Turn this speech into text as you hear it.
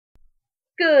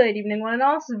Good evening, one and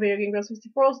all. This is Video Game Girl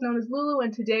 64, also known as Lulu,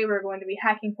 and today we're going to be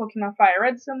hacking Pokemon Fire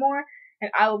Red some more,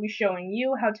 and I will be showing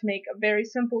you how to make a very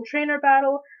simple trainer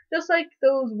battle, just like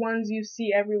those ones you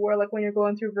see everywhere, like when you're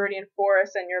going through Viridian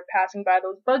Forest and you're passing by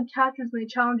those bug catchers and they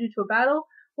challenge you to a battle.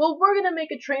 Well, we're going to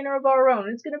make a trainer of our own.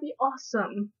 It's going to be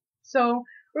awesome. So,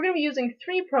 we're going to be using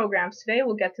 3 programs today.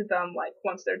 We'll get to them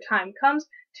once their time comes,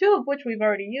 2 of which we've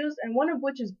already used, and 1 of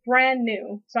which is brand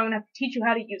new, so I'm going to have to teach you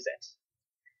how to use it.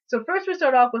 So first we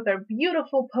start off with our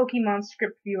beautiful Pokemon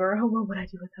script viewer. Oh, what would I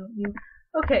do without you?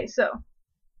 Okay, so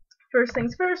first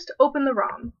things first, open the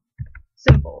ROM.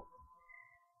 Simple.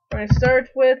 We're going to start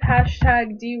with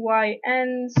hashtag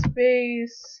DYN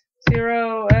space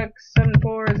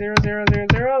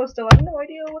 0x740000. Still have no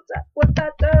idea what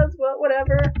that does, but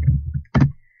whatever.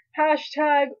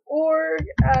 Hashtag org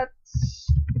at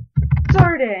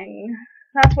starting.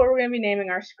 That's what we're going to be naming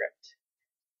our script.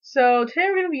 So today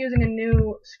we're going to be using a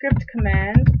new script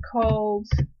command called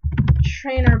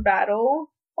trainer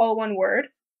battle, all one word.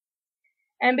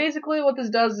 And basically what this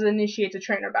does is initiates a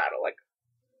trainer battle,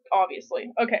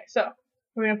 obviously. Okay, so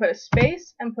we're going to put a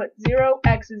space and put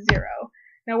 0x0.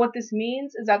 Now what this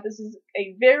means is that this is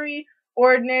a very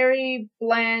ordinary,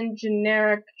 bland,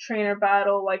 generic trainer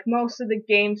battle. Like most of the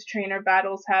game's trainer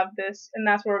battles have this, and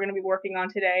that's what we're going to be working on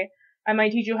today. I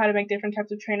might teach you how to make different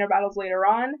types of trainer battles later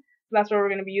on. That's what we're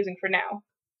going to be using for now.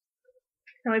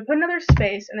 Now we put another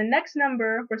space, and the next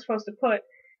number we're supposed to put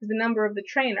is the number of the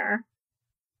trainer.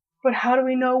 But how do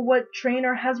we know what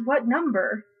trainer has what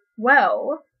number?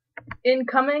 Well,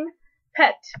 incoming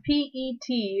P.E.T,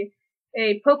 P-E-T,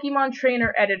 a Pokemon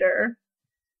trainer editor.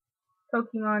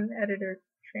 Pokemon editor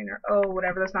trainer. Oh,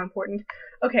 whatever, that's not important.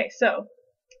 Okay, so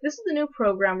this is the new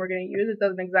program we're going to use. It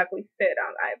doesn't exactly fit.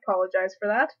 I apologize for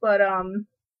that, but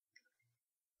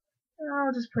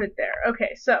I'll just put it there.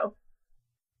 Okay, so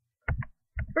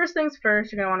first things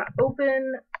first, you're going to want to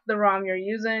open the ROM you're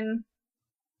using,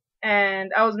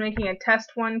 and I was making a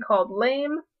test one called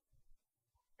Lame,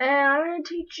 and I'm going to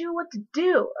teach you what to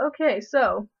do. Okay,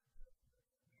 so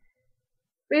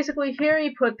basically here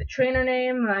you put the trainer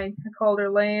name. I called her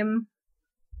Lame.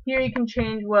 Here you can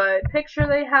change what picture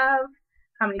they have,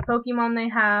 how many Pokemon they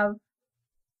have,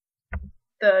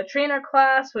 the trainer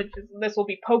class, this will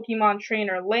be Pokemon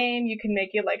Trainer Lame. You can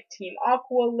make it like Team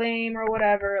Aqua Lame or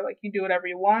whatever, you do whatever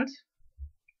you want.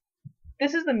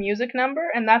 This is the music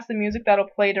number, and that's the music that'll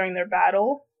play during their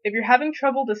battle. If you're having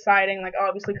trouble deciding,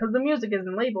 obviously because the music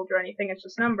isn't labeled or anything, it's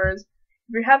just numbers.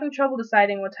 If you're having trouble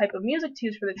deciding what type of music to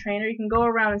use for the trainer, you can go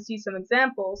around and see some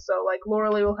examples. So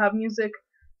Lorelei will have music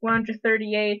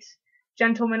 138,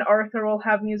 Gentleman Arthur will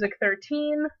have music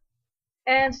 13,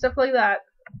 and stuff like that.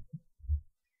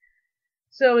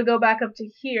 So we go back up to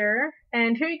here,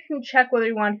 and here you can check whether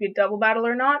you want it to be a double battle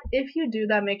or not. If you do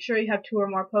that, make sure you have 2 or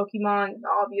more Pokemon,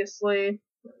 obviously.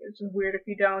 It's just weird if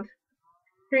you don't.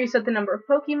 Here you set the number of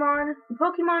Pokemon. The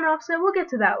Pokemon offset, we'll get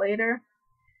to that later.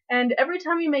 And every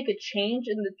time you make a change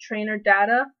in the trainer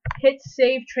data, hit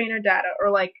save trainer data,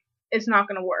 or it's not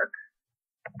going to work.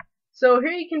 So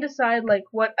here you can decide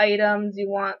what items you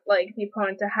want the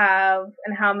opponent to have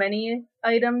and how many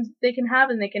items they can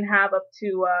have, and they can have up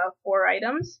to 4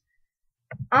 items.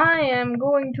 I am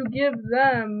going to give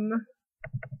them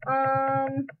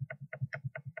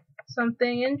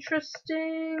something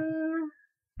interesting.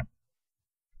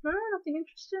 Nothing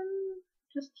interesting.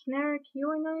 Just generic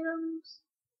healing items.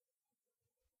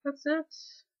 That's it.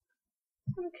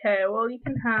 Okay, well you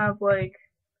can have a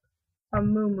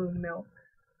Moo Moo milk,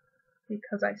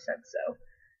 because I said so.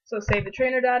 So save the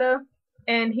trainer data,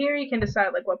 and here you can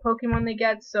decide what Pokemon they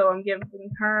get. So I'm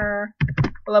giving her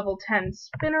a level 10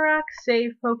 Spinarak,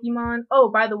 save Pokemon. Oh,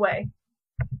 by the way,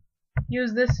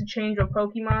 use this to change what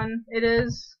Pokemon it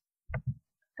is.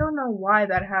 Don't know why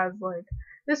that has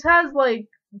this has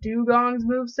Dugong's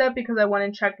moveset because I went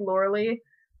and checked Lorelei,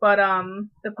 but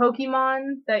the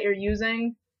Pokemon that you're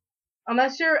using,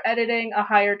 unless you're editing a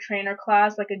higher trainer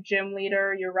class like a gym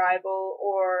leader, your rival,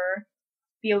 or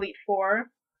the Elite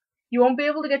Four, you won't be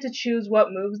able to get to choose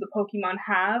what moves the Pokemon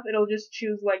have. It'll just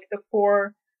choose the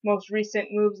 4 most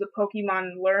recent moves the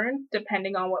Pokemon learn,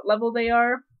 depending on what level they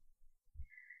are.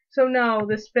 So no,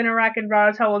 the Spinarak and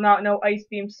Rattata will not know Ice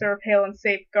Beam, Surf, Hail, and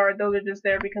Safeguard. Those are just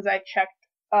there because I checked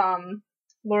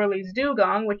Lorelei's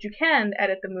Dugong, which you can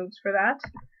edit the moves for that.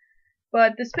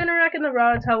 But the Spinarak and the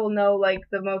Rattata will know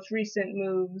the most recent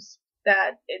moves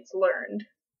that it's learned.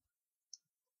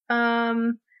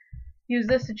 Use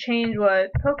this to change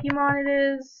what Pokemon it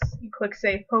is. You click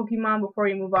Save Pokemon before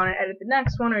you move on and edit the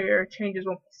next one, or your changes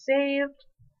won't be saved.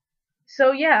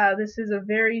 So yeah, this is a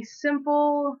very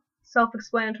simple,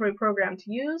 self-explanatory program to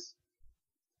use.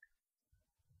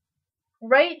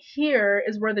 right here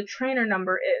is where the trainer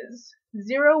number is.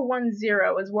 010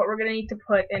 is what we're going to need to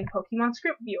put in Pokemon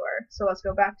Script Viewer. So let's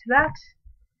go back to that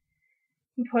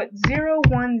and put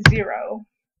 010.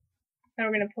 And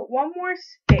we're going to put one more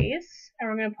space, and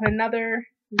we're going to put another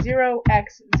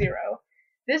 0x0.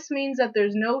 This means that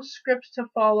there's no script to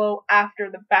follow after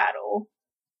the battle.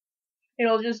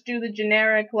 It'll just do the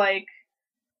generic, like,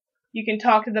 you can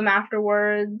talk to them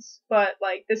afterwards, but,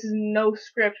 like, this is no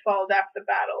script followed after the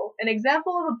battle. An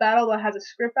example of a battle that has a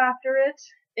script after it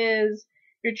is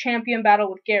your champion battle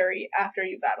with Gary. After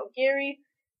you battle Gary,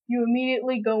 you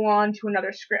immediately go on to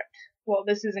another script. Well,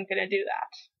 this isn't going to do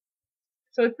that.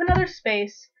 So we put another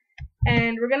space,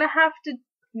 and we're going to have to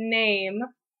name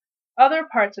other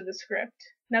parts of the script.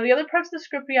 Now, the other parts of the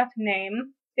script we have to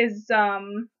name is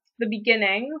the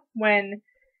beginning, when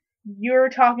you're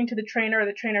talking to the trainer or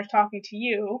the trainer's talking to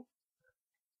you,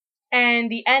 and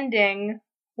the ending,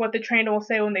 what the trainer will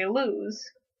say when they lose.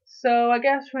 So I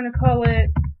guess we're going to call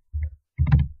it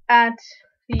at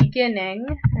beginning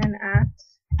and at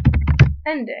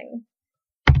ending.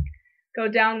 Go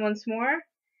down once more,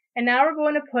 and now we're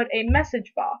going to put a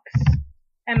message box.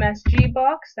 MSG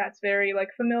box, that's very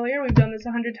familiar, we've done this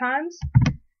 100 times.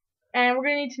 And we're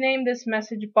going to need to name this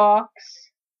message box,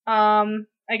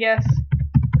 I guess,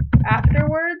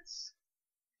 afterwards.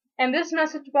 And this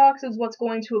message box is what's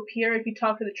going to appear if you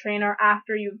talk to the trainer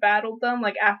after you've battled them,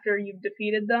 like after you've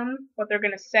defeated them, what they're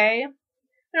going to say.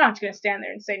 They're not just going to stand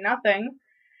there and say nothing.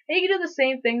 And you can do the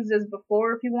same things as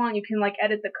before if you want. You can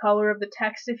edit the color of the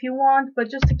text if you want, but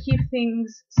just to keep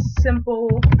things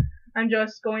simple, I'm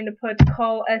just going to put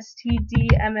call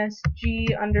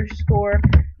stdmsg underscore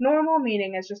normal,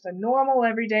 meaning it's just a normal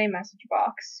everyday message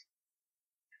box.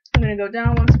 I'm going to go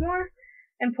down once more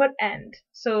and put end.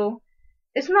 So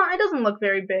it doesn't look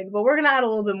very big, but we're going to add a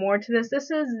little bit more to this. This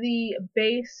is the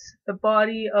base, the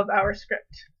body of our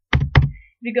script.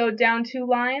 If you go down 2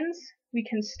 lines, we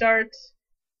can start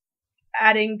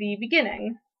adding the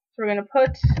beginning. So we're going to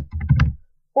put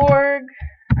org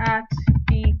at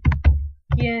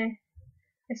begin.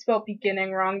 I spelled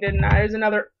beginning wrong, didn't I?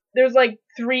 There's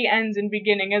 3 N's in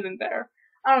beginning, isn't there?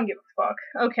 I don't give a fuck.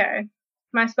 Okay.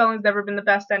 My spelling's never been the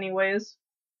best anyways.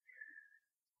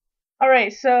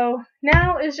 Alright, so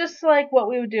now is just like what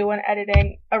we would do when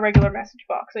editing a regular message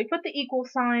box. So you put the equal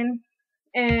sign,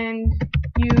 and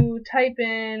you type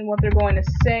in what they're going to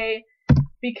say.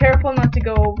 Be careful not to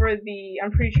go over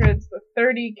I'm pretty sure it's the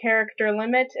 30 character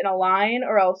limit in a line,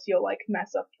 or else you'll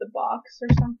mess up the box or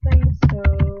something. So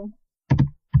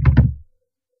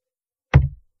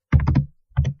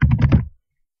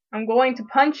I'm going to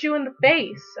punch you in the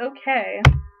face. Okay.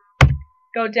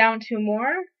 Go down 2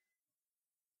 more.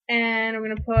 And we're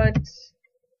going to put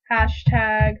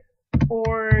hashtag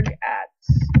org at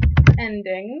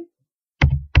ending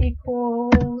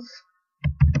equals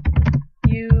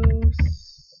you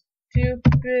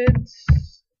stupid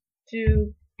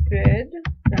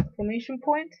exclamation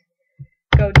point.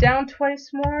 Go down twice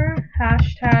more.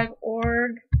 Hashtag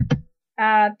org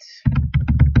at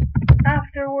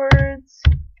afterwards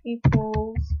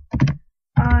equals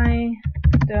I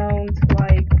don't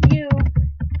like you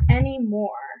anymore.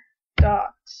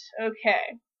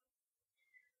 Okay.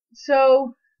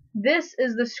 So this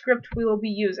is the script we will be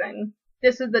using.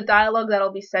 This is the dialogue that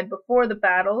will be said before the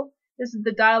battle. This is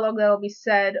the dialogue that will be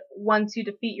said once you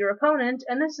defeat your opponent,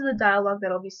 and this is the dialogue that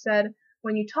will be said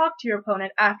when you talk to your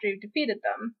opponent after you've defeated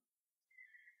them.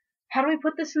 How do we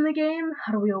put this in the game?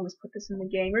 How do we always put this in the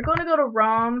game? We're going to go to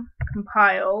ROM,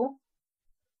 compile.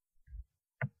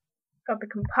 Got the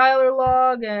compiler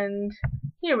log, and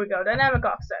here we go, dynamic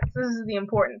offsets. This is the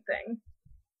important thing.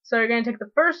 So you're going to take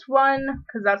the first one,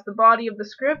 because that's the body of the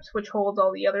script, which holds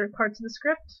all the other parts of the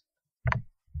script.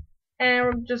 And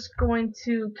we're just going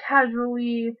to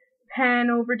casually pan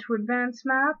over to advanced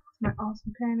map with my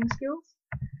awesome panning skills.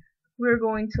 We're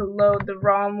going to load the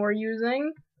ROM we're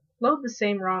using. Load the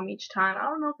same ROM each time. I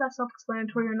don't know if that's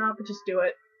self-explanatory or not, but just do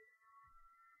it.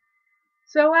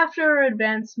 So after our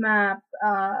advanced map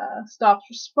stops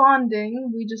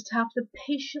responding, we just have to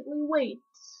patiently wait.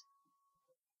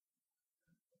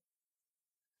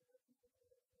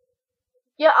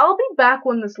 Yeah, I'll be back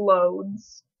when this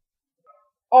loads.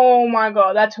 Oh my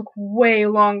god, that took way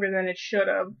longer than it should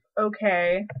have.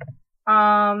 Okay.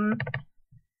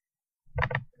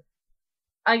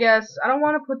 I guess I don't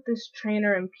want to put this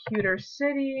trainer in Pewter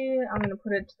City. I'm going to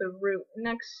put it to the route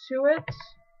next to it.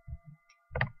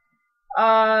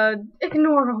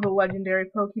 Ignore all the legendary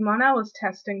Pokemon. I was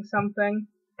testing something.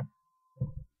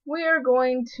 We are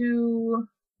going to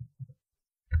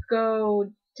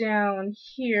go down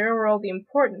here where all the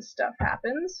important stuff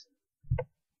happens.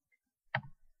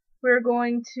 we're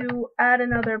going to add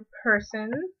another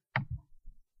person.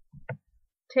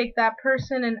 Take that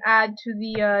person and add to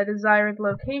the desired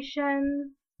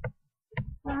location.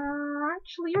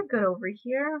 Actually, you're good over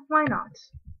here. Why not?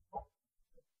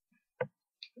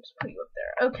 Just put you up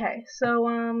there. Okay, so,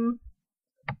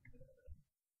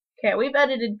 okay, we've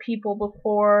edited people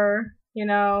before, you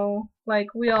know,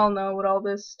 like, we all know what all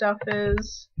this stuff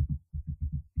is.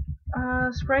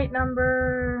 Sprite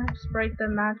number, sprite that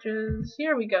matches.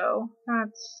 Here we go.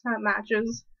 That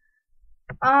matches.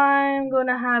 I'm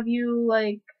gonna have you,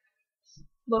 like,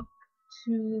 look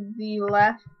to the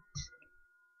left.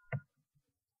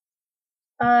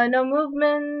 No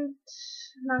movement,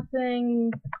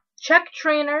 nothing. Check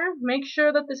trainer. Make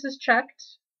sure that this is checked,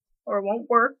 or it won't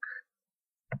work.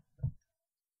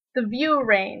 The view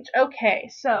range. Okay,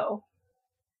 so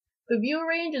the view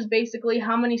range is basically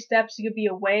how many steps you could be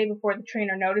away before the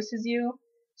trainer notices you.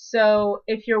 So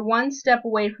if you're 1 step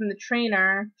away from the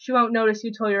trainer, she won't notice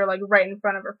you till you're like right in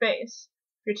front of her face.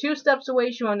 If you're 2 steps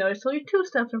away, she won't notice till you're 2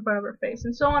 steps in front of her face,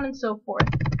 and so on and so forth.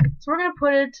 So we're gonna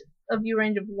put it a view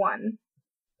range of 1.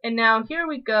 And now here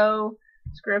we go.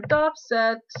 Script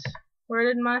offset. Where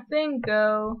did my thing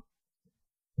go?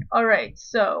 Alright,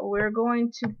 so we're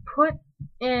going to put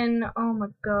in, oh my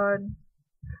god.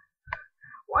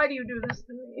 Why do you do this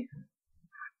to me?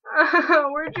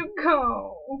 Where'd you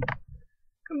go?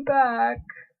 Come back.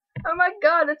 Oh my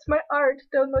god, it's my art.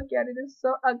 Don't look at it, it's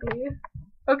so ugly.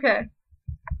 Okay,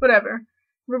 whatever.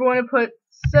 We're going to put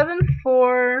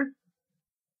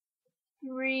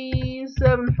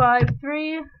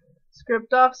 743,753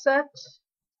 script offset.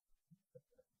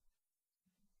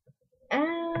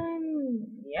 And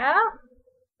yeah,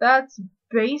 that's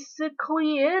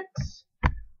basically it.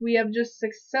 We have just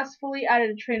successfully added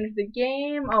a trainer to the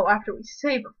game. Oh, after we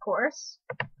save, of course.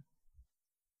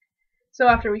 So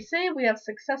after we save, we have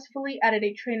successfully added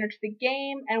a trainer to the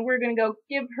game, and we're gonna go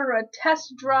give her a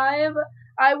test drive.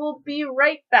 I will be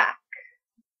right back.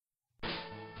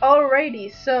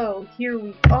 Alrighty, so here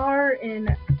we are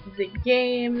in the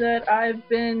game that I've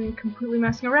been completely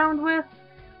messing around with.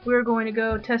 We're going to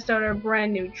go test out our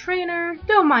brand new trainer.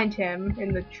 Don't mind him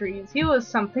in the trees. He was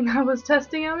something I was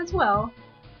testing out as well.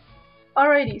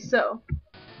 Alrighty, so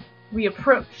we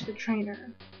approach the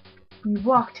trainer. We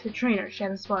walk to the trainer. She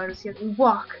hasn't spotted us yet. We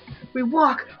walk.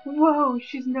 Whoa,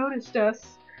 she's noticed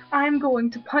us. I'm going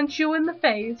to punch you in the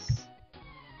face.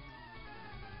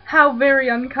 How very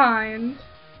unkind.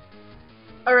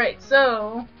 Alright,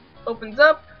 so opens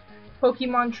up.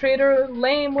 Pokemon Trainer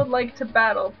Lame would like to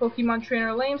battle. Pokemon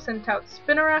Trainer Lame sent out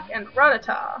Spinarak and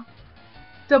Rattata.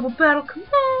 Double battle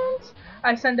commands!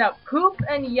 I send out Poop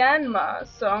and Yanma,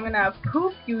 so I'm gonna have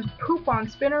Poop use Poop on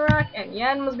Spinarak, and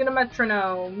Yanma's gonna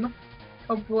Metronome.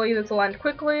 Hopefully this will end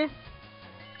quickly.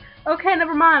 Okay,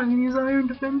 never mind, I'm gonna use Iron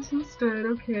Defense instead.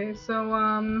 Okay,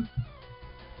 so,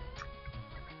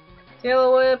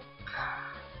 Tail Whip.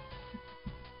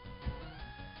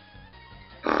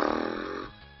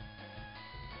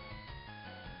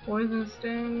 Poison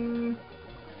Sting.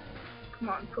 Come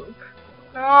on, Poop.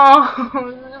 No,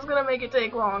 this is just gonna make it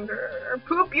take longer.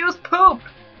 Poop, use Poop!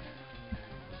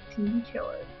 Team kill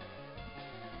it.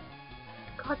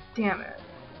 God damn it.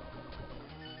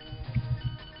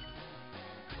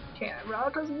 Okay,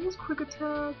 Rod doesn't use quick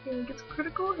attack and gets a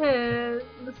critical hit.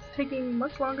 This is taking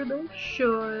much longer than it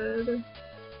should.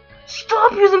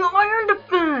 Stop using Iron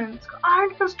Defense! Iron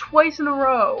Defense twice in a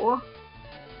row.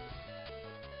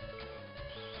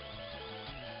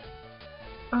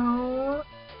 Oh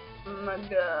my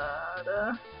god.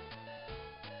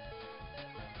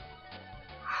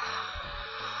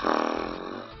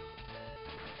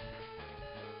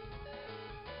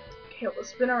 Okay, well, the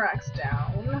Spinarak's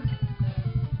down.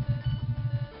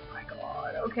 Oh my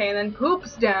god. Okay, and then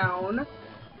Poop's down.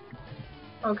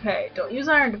 Okay, don't use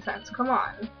Iron Defense. Come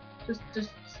on. Just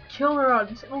kill her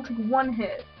out. It'll take 1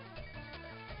 hit.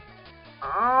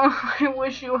 Oh, I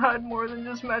wish you had more than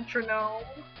just Metronome.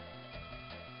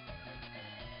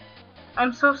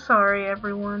 I'm so sorry,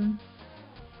 everyone.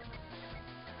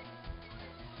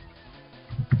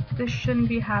 This shouldn't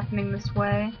be happening this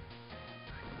way.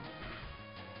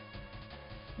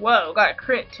 Whoa, got a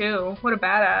crit too. What a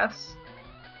badass.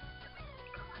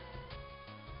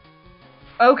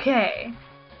 Okay.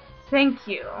 Thank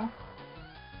you.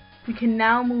 We can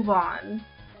now move on.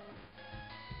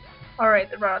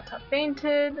 Alright, the Rattata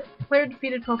fainted. Player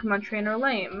defeated Pokemon Trainer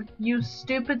Lame. You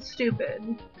stupid.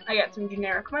 I got some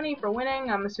generic money for winning,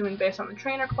 I'm assuming based on the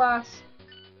trainer class.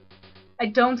 I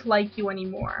don't like you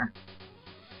anymore.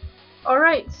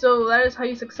 Alright, so that is how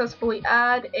you successfully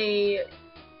add a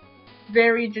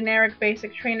very generic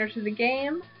basic trainer to the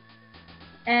game.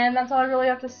 And that's all I really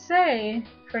have to say,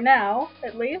 for now,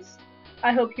 at least.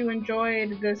 I hope you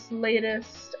enjoyed this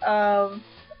latest of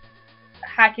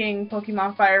hacking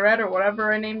Pokemon Fire Red, or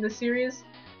whatever I named this series.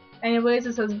 Anyways,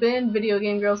 this has been Video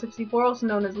Game Girl 64, also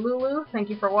known as Lulu. Thank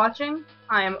you for watching.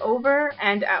 I am over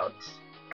and out.